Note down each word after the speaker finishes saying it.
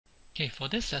Okay, for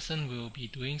this lesson we'll be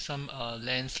doing some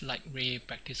lens light ray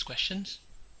practice questions.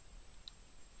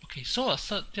 Okay, so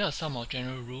there are some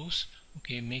general rules.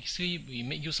 Okay, basically we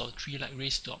make use of 3 light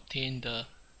rays to obtain the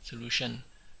solution.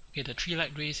 Okay, the 3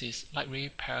 light rays is light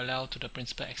ray parallel to the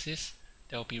principal axis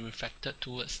that will be reflected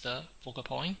towards the focal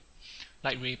point,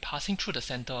 light ray passing through the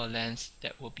center of the lens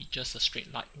that will be just a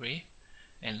straight light ray,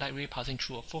 and light ray passing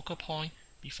through a focal point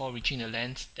before reaching the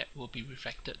lens that will be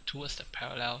reflected towards the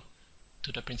parallel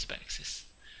to the principal axis.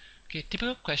 Okay,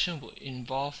 typical question would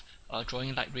involve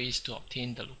drawing light rays to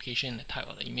obtain the location and the type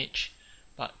of the image,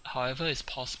 but however it's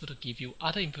possible to give you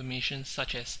other information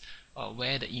such as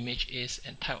where the image is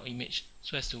and type of image,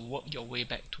 so as to work your way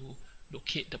back to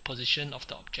locate the position of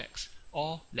the objects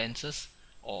or lenses,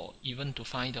 or even to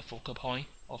find the focal point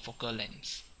or focal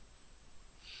length.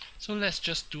 So let's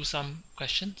just do some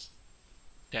questions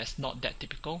that's not that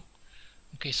typical.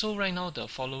 Okay, so right now the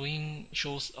following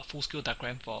shows a full-scale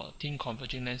diagram for a thin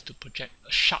converging lens to project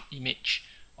a sharp image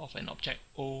of an object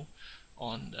O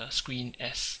on the screen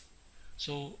S.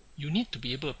 So you need to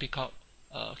be able to pick out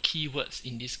keywords,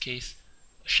 in this case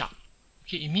sharp.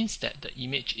 Okay, it means that the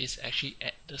image is actually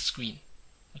at the screen.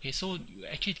 Okay, so you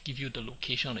actually give you the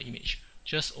location of the image,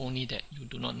 just only that you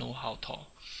do not know how tall.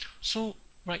 So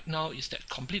right now is that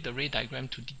complete the ray diagram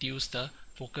to deduce the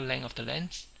focal length of the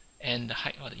lens and the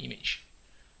height of the image.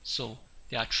 So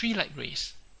there are 3 light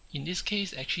rays. In this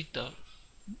case, actually the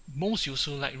most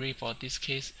useful light ray for this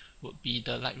case would be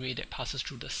the light ray that passes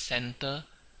through the center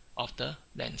of the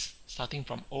lens, starting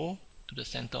from O to the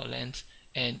center of the lens,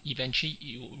 and eventually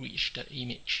it will reach the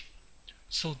image.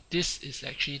 So this is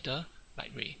actually the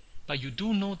light ray. But you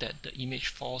do know that the image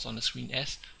falls on the screen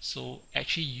S, so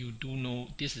actually you do know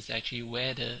this is actually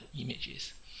where the image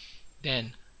is.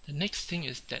 Then the next thing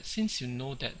is that since you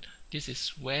know that this is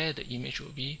where the image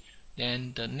will be,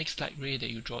 then the next light ray that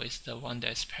you draw is the one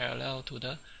that is parallel to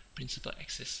the principal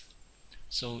axis.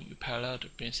 So you parallel the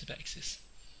principal axis.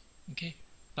 Okay,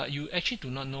 but you actually do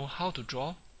not know how to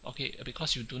draw, okay,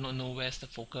 because you do not know where's the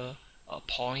focal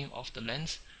point of the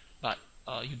lens. But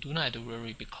you do not have to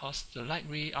worry, because the light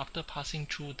ray after passing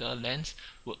through the lens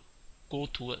would go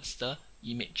towards the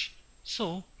image.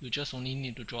 So you just only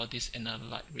need to draw this another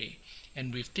light ray,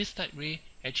 and with this light ray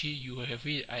actually you have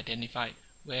really identified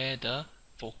where the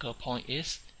focal point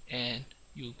is, and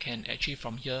you can actually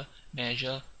from here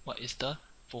measure what is the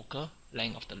focal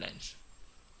length of the lens.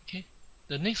 Okay,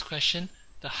 the next question,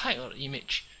 the height of the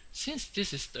image. Since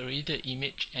this is already the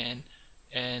image, and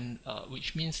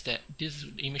which means that this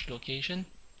is the image location,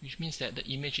 which means that the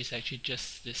image is actually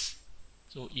just this.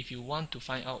 So if you want to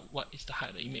find out what is the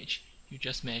height of the image, you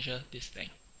just measure this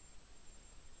length.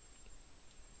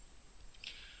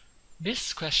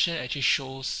 This question actually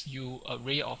shows you a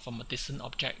ray from a distant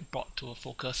object brought to a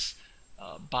focus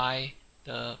by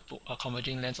the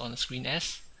converging lens on the screen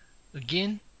S.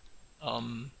 Again,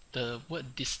 the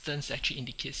word distance actually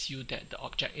indicates you that the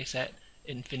object is at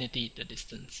infinity, the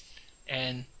distance,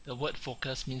 and the word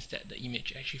focus means that the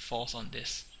image actually falls on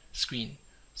this screen.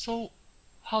 So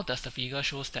how does the figure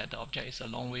shows that the object is a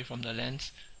long way from the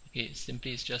lens? Okay,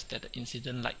 it's just that the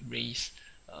incident light rays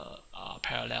are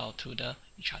parallel to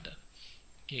each other.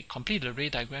 Okay, complete the ray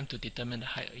diagram to determine the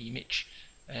height of the image.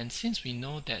 And since we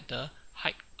know that the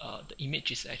height, the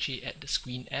image is actually at the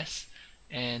screen S,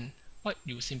 and what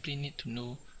you simply need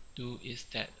to do is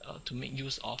that to make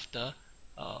use of the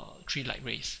 3 light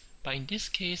rays. But in this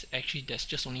case, actually there's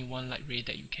just only 1 light ray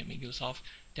that you can make use of.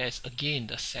 There's again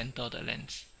the center of the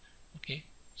lens. Okay,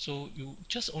 so you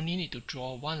just only need to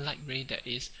draw 1 light ray that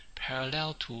is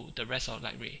parallel to the rest of the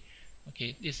light ray.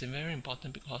 Okay, this is very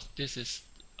important because this is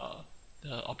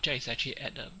the object is actually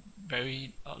at a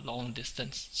very long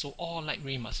distance, so all light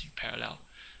ray must be parallel.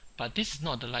 But this is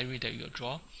not the light ray that you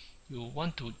draw. You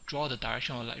want to draw the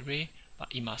direction of the light ray, but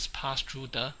it must pass through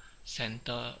the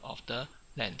center of the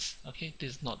lens. Okay,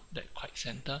 this is not that quite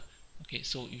center. Okay,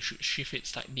 so you should shift it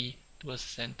slightly towards the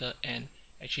center, and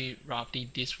actually roughly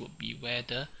this would be where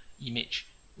the image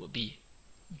would be.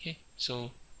 Okay, so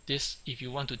this, if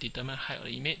you want to determine height of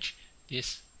the image,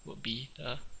 this would be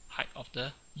the height of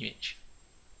the image.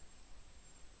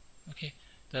 Okay,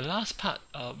 the last part,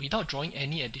 without drawing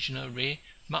any additional ray,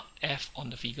 mark F on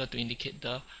the figure to indicate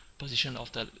the position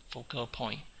of the focal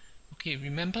point. Okay,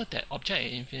 remember that object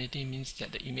at infinity means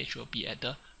that the image will be at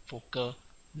the focal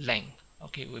length.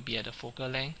 Okay, it will be at the focal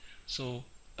length. So,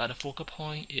 but the focal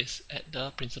point is at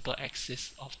the principal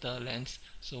axis of the lens.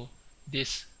 So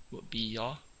this would be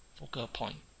your focal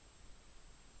point.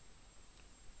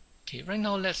 Okay, right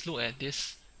now let's look at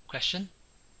this question.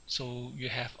 So you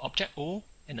have object O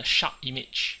and a sharp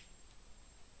image,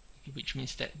 which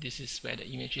means that this is where the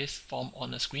image is formed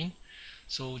on the screen.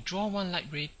 So draw one light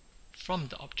ray from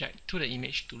the object to the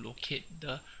image to locate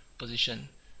the position.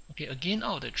 Okay, again,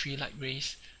 out of the 3 light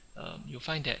rays, you'll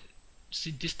find that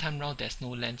this time round there's no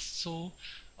lens. So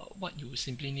what you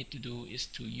simply need to do is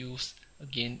to use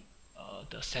again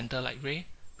the center light ray,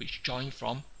 which join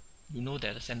from, you know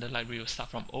that the center light ray will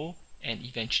start from O and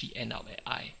eventually end up at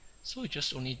I. So it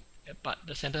just only, but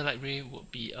the center light ray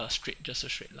would be just a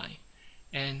straight line.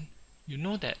 And you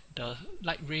know that the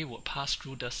light ray will pass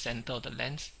through the center of the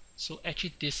lens. So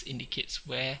actually this indicates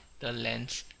where the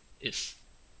lens is.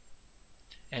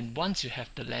 And once you have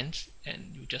the lens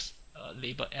and you just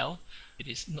label L, it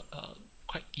is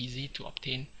quite easy to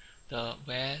obtain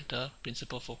where the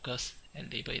principal focus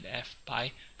and label it F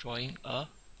by drawing a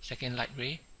second light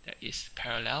ray that is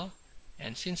parallel.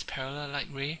 And since parallel light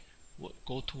ray would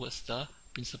go towards the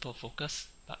principal focus,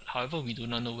 but however we do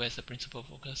not know where's the principal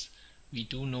focus, we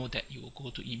do know that you will go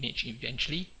to image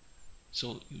eventually,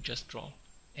 so you just draw.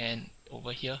 And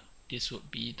over here, this would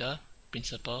be the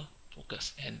principal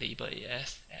focus and label it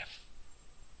as F.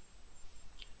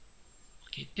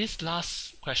 Okay, this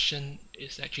last question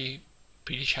is actually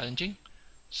pretty challenging.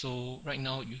 So right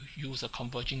now you use a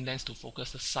converging lens to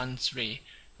focus the sun's ray.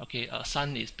 Okay,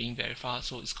 sun is being very far,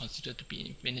 so it's considered to be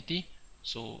infinity.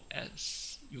 So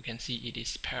as you can see, it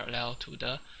is parallel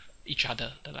to each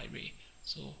other, the light ray.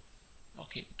 So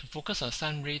okay, to focus a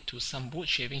sun ray to some wood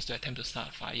shavings to attempt to start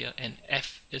a fire, and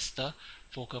F is the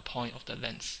focal point of the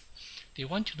lens. They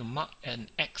want you to mark and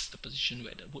X the position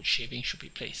where the wood shaving should be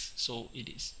placed. So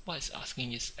what it's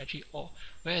asking is actually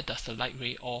where does the light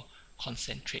ray all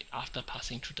concentrate after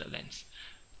passing through the lens.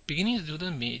 Beginning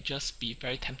student may just be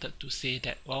very tempted to say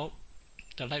that, well,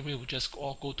 the light ray will just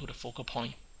all go to the focal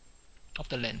point of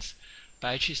the lens, but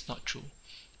actually it's not true.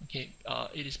 Okay,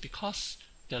 it is because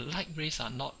the light rays are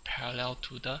not parallel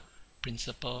to the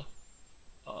principal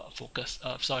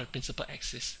principal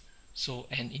axis. So,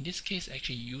 and in this case,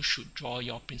 actually, you should draw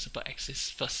your principal axis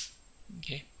first.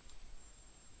 Okay.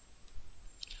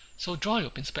 So draw your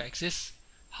principal axis.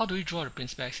 How do we draw the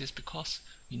principal axis? Because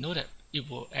we know that it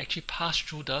will actually pass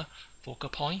through the focal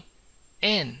point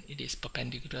and it is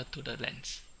perpendicular to the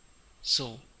lens.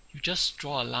 So you just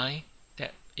draw a line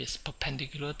that is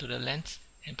perpendicular to the lens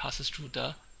and passes through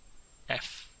the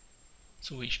F.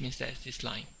 So which means that it's this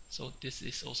line. So this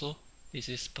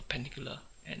is perpendicular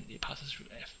and it passes through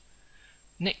F.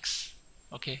 Next,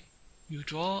 okay, you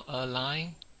draw a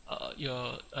line.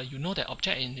 You know that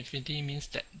object in infinity means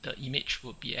that the image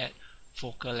will be at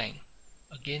focal length.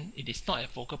 Again, it is not at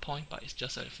focal point, but it's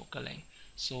just at focal length.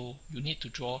 So you need to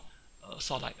draw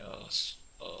sort of like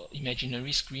a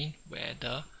imaginary screen where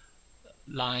the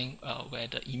line, where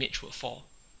the image will fall.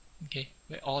 Okay,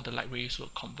 where all the light rays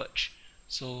will converge.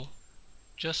 So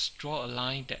just draw a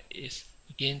line that is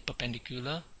again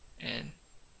perpendicular and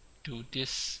to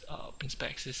this principal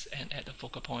axis and at the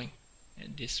focal point,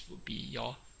 and this will be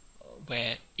your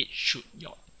where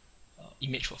your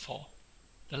image will fall.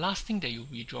 The last thing that you'll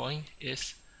be drawing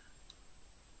is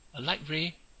a light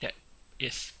ray that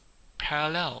is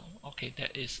parallel. Okay,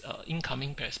 that is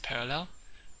incoming but is parallel.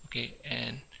 Okay,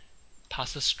 and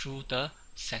passes through the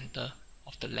center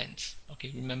of the lens.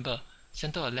 Okay, remember,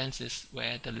 center of the lens is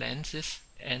where the lens is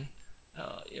and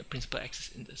your principal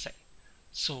axis intersect.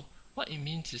 So what it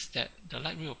means is that the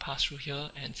light ray will pass through here,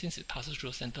 and since it passes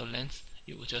through the center of the lens,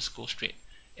 it will just go straight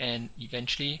and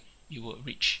eventually it will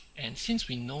reach. And since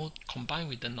we know, combined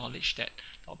with the knowledge that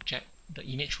the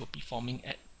image will be forming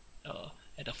at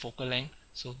the focal length,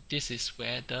 so this is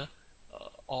where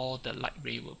all the light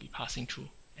ray will be passing through,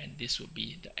 and this will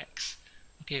be the X.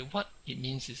 Okay, what it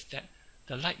means is that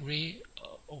the light ray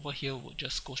over here will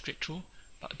just go straight through,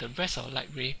 but the rest of the light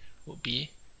ray will be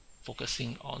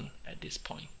focusing on at this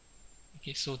point.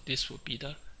 Okay, so this will be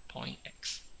the point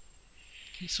X.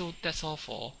 Okay, so that's all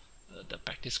for the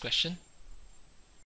practice question.